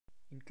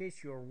In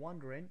case you're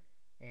wondering,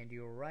 and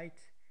you're right,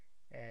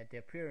 the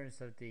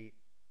appearance of the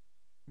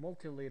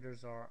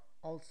multi-leaders are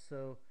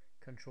also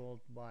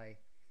controlled by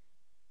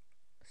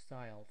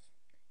styles.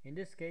 In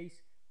this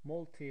case,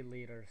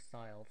 multi-leader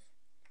styles.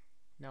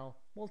 Now,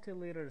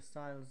 multi-leader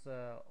styles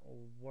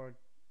work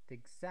the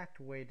exact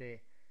way the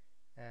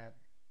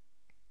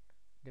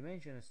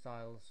dimension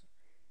styles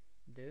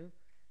do,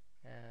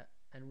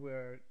 and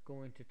we're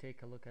going to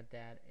take a look at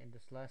that in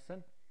this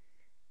lesson.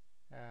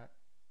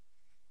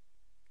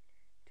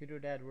 To do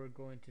that, we're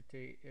going to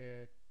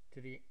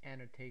the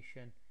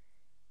annotation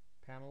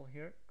panel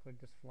here, click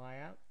this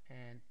flyout,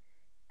 and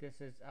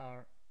this is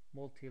our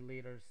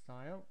multi-leader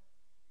style,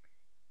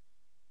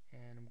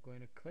 and I'm going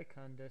to click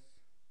on this,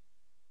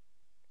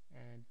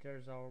 and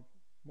there's our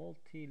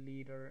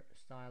multi-leader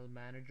style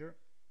manager.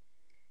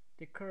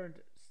 The current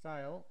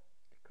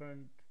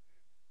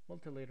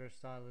multi-leader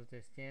style is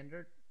the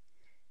standard,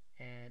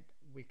 and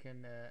we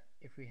can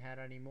if we had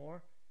any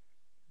more,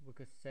 we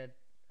could set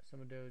some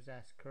of those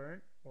as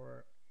current,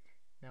 or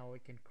now we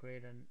can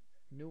create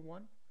a new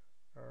one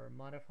or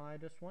modify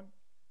this one.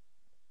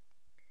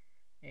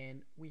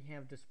 And we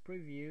have this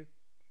preview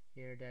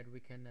here that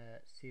we can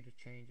see the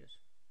changes.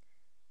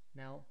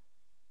 Now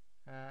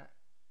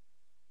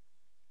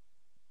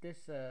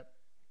this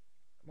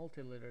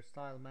multi-leader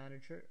style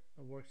manager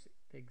works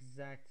the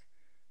exact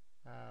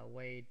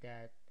way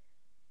that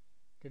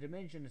the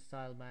dimension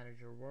style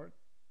manager works.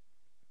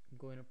 I'm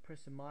going to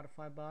press the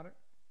modify button,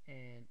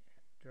 and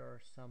there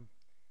are some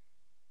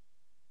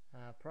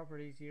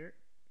properties here,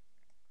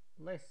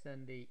 less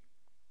than the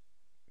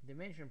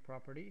dimension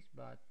properties,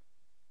 but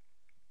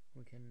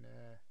we can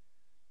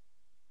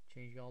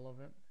change all of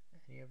them,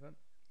 any of them.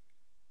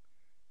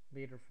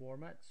 Leader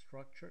format,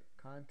 structure,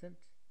 content,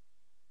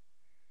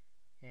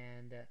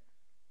 and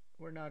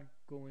we're not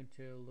going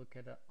to look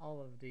at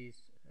all of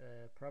these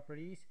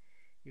properties.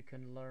 You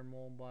can learn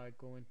more by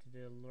going to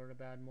the Learn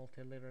About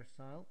Multi-Leader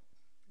Style.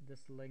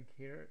 This link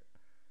here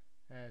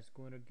is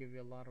going to give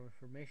you a lot of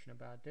information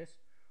about this,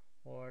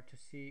 or to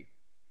see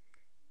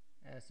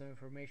some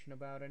information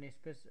about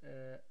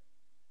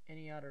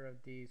any other of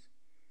these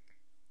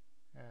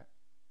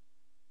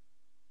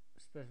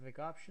specific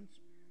options.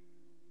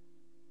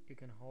 You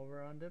can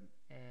hover on them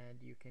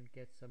and you can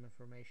get some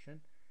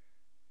information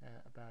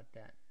about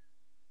that.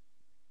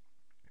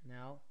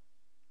 Now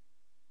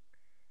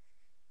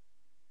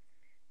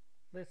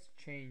let's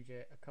change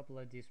a couple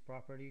of these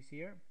properties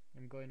here.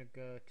 I'm going to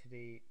go to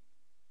the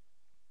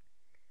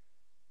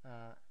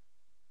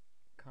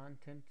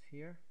content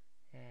here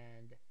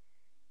and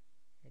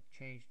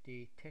change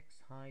the text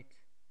height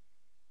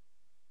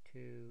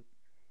to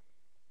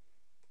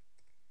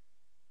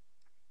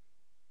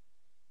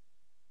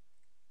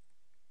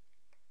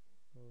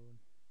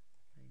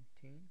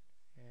 19,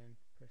 and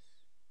press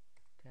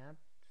tab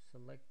to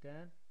select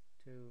that,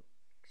 to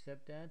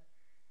accept that,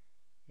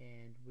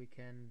 and we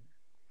can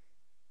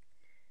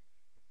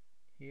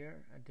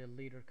here at the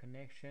leader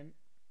connection,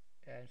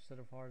 instead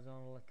of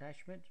horizontal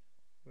attachment,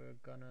 we're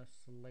gonna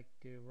select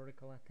the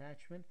vertical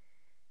attachment,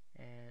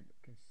 and we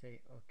can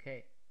say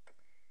OK.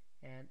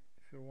 And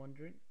if you're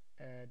wondering,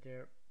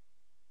 there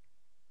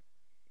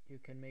you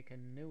can make a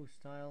new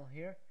style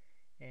here,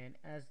 and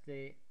as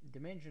the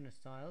dimension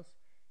styles,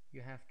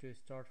 you have to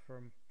start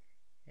from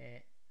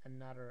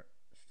another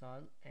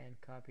style and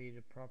copy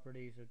the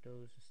properties of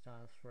those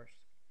styles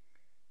first.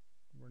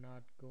 We're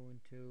not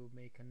going to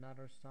make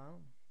another style.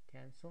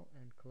 Cancel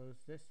and close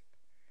this.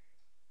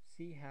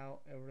 See how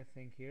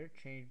everything here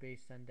changed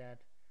based on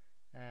that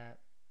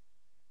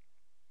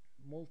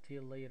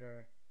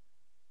multi-leader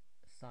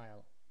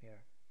style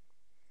here.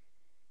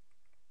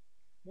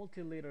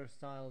 Multi-leader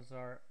styles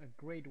are a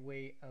great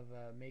way of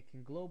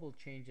making global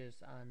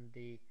changes on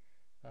the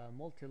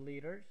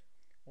multi-leaders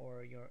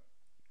or your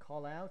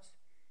callouts,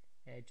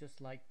 just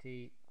like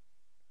the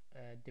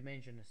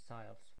dimension styles.